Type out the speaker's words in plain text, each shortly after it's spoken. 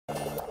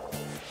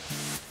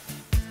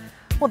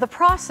Well, the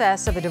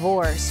process of a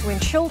divorce, when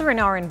children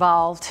are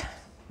involved,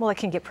 well, it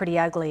can get pretty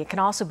ugly. It can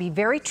also be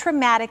very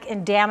traumatic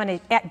and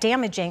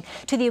damaging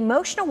to the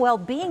emotional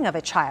well-being of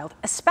a child,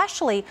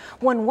 especially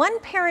when one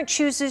parent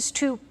chooses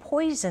to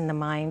poison the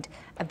mind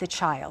of the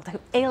child, who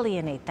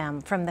alienate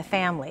them from the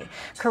family.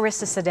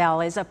 Carissa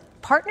Siddell is a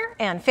partner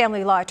and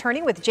family law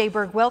attorney with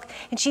Jaburg Wilk,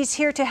 and she's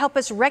here to help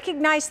us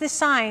recognize the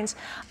signs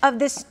of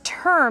this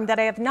term that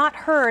I have not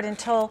heard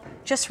until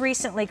just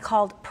recently,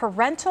 called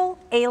parental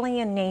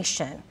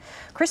alienation.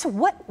 Carissa,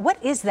 what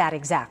is that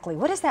exactly?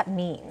 What does that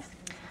mean?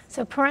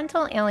 So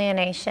parental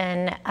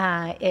alienation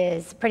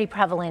is pretty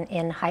prevalent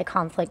in high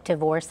conflict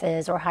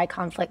divorces or high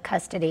conflict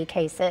custody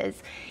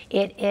cases.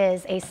 It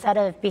is a set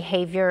of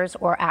behaviors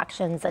or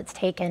actions that's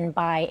taken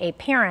by a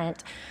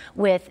parent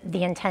with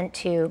the intent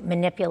to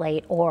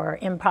manipulate or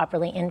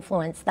improperly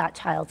influence that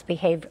child's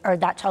behavior or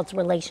that child's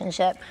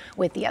relationship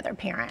with the other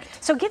parent.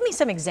 So give me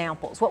some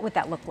examples. What would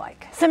that look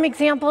like? Some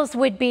examples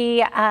would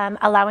be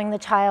allowing the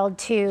child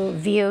to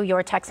view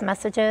your text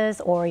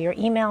messages or your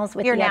emails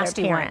with your the other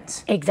nasty parent.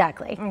 ones.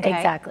 Exactly. Okay.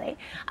 Exactly.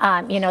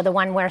 You know, the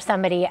one where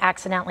somebody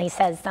accidentally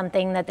says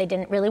something that they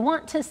didn't really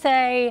want to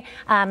say,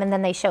 and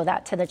then they show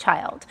that to the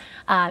child.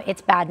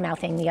 It's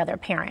bad-mouthing the other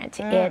parent.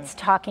 It's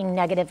talking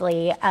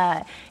negatively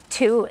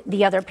to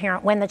the other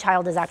parent when the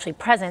child is actually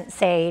present,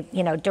 say,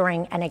 you know,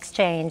 during an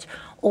exchange.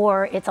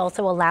 Or it's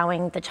also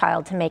allowing the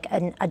child to make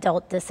an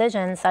adult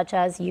decision, such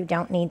as you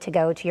don't need to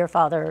go to your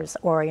father's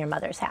or your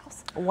mother's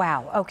house.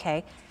 Wow,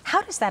 okay.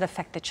 How does that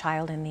affect the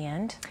child in the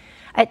end?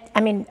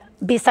 I mean,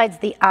 besides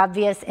the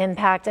obvious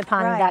impact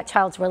upon Right. that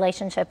child's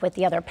relationship with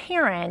the other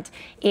parent,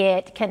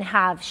 it can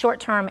have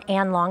short-term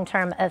and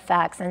long-term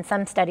effects. And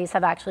some studies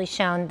have actually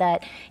shown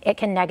that it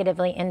can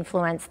negatively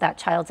influence that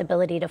child's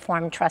ability to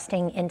form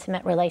trusting,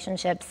 intimate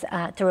relationships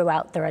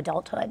throughout their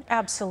adulthood.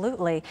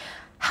 Absolutely.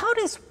 How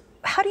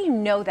do you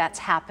know that's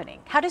happening?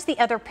 How does the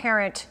other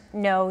parent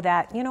know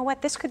that, you know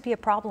what, this could be a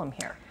problem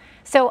here?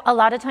 So a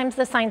lot of times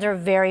the signs are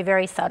very,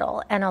 very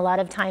subtle, and a lot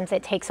of times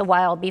it takes a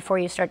while before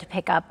you start to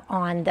pick up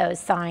on those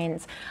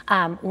signs.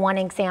 One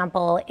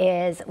example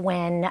is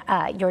when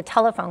your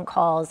telephone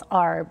calls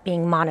are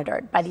being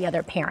monitored by the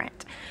other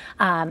parent.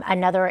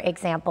 Another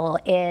example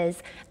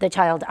is the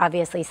child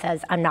obviously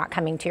says, I'm not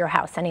coming to your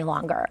house any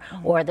longer,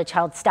 or the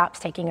child stops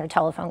taking your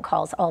telephone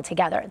calls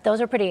altogether.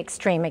 Those are pretty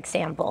extreme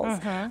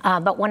examples.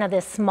 But one of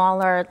the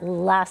smaller,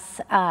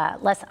 less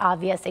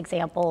obvious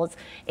examples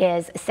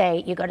is,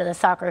 say, you go to the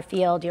soccer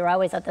field, you're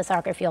always at the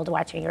soccer field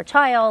watching your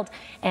child,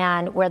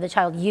 and where the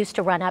child used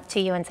to run up to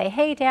you and say,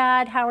 hey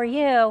dad, how are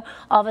you?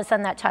 All of a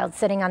sudden that child's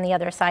sitting on the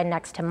other side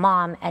next to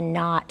mom and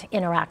not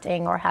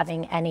interacting or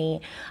having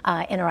any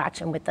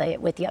interaction with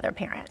the other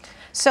parent.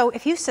 So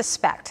if you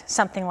suspect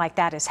something like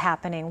that is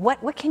happening,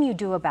 what can you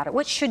do about it?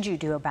 What should you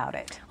do about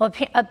it? Well,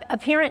 a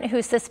parent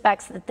who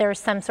suspects that there's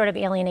some sort of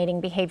alienating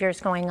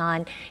behaviors going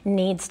on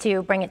needs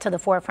to bring it to the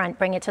forefront,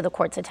 bring it to the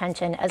court's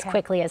attention as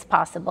quickly as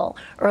possible.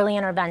 Early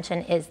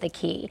intervention is the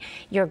key.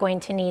 You're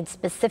going to need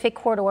specific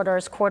court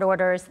orders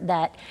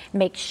that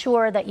make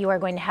sure that you are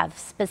going to have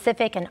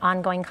specific and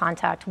ongoing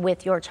contact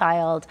with your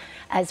child.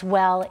 As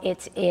well,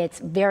 it's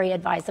very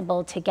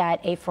advisable to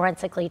get a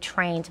forensically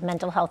trained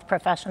mental health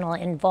professional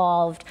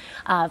involved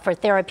for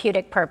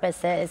therapeutic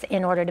purposes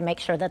in order to make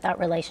sure that that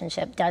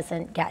relationship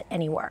doesn't get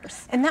any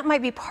worse. And that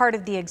might be part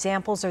of the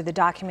examples or the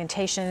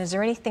documentation. Is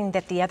there anything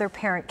that the other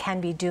parent can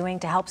be doing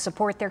to help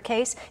support their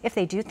case if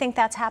they do think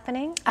that's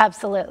happening?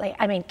 Absolutely.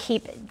 I mean,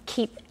 keep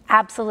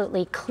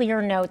absolutely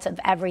clear notes of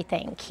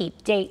everything.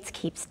 Keep dates,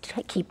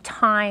 keep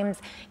times,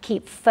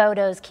 keep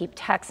photos, keep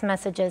text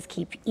messages,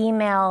 keep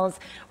emails.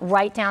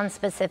 Write down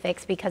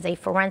specifics, because a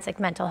forensic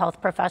mental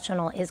health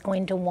professional is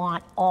going to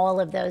want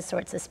all of those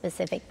sorts of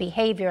specific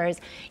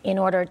behaviors in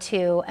order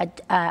to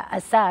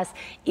assess,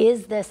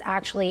 is this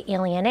actually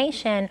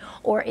alienation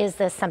or is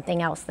this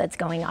something else that's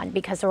going on?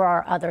 Because there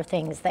are other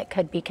things that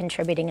could be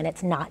contributing and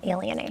it's not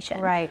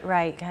alienation. Right,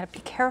 right. Gotta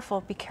be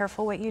careful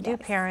what you do,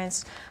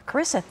 parents.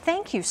 Carissa,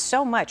 thank you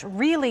so much.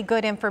 Really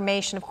good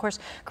information. Of course,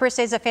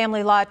 Carissa is a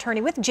family law attorney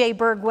with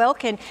Jaburg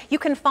Wilk, and you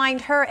can find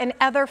her and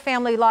other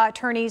family law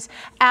attorneys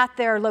at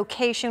their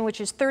location,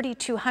 which is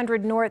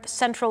 3200 North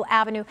Central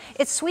Avenue.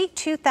 It's Suite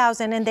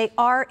 2000, and they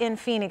are in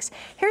Phoenix.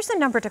 Here's the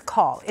number to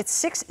call. It's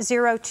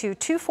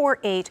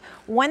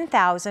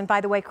 602-248-1000.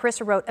 By the way,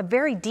 Carissa wrote a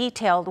very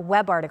detailed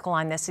web article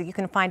on this, so you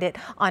can find it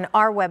on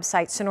our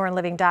website,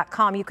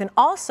 sonoranliving.com. You can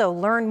also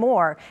learn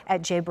more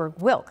at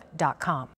jaburgwilk.com.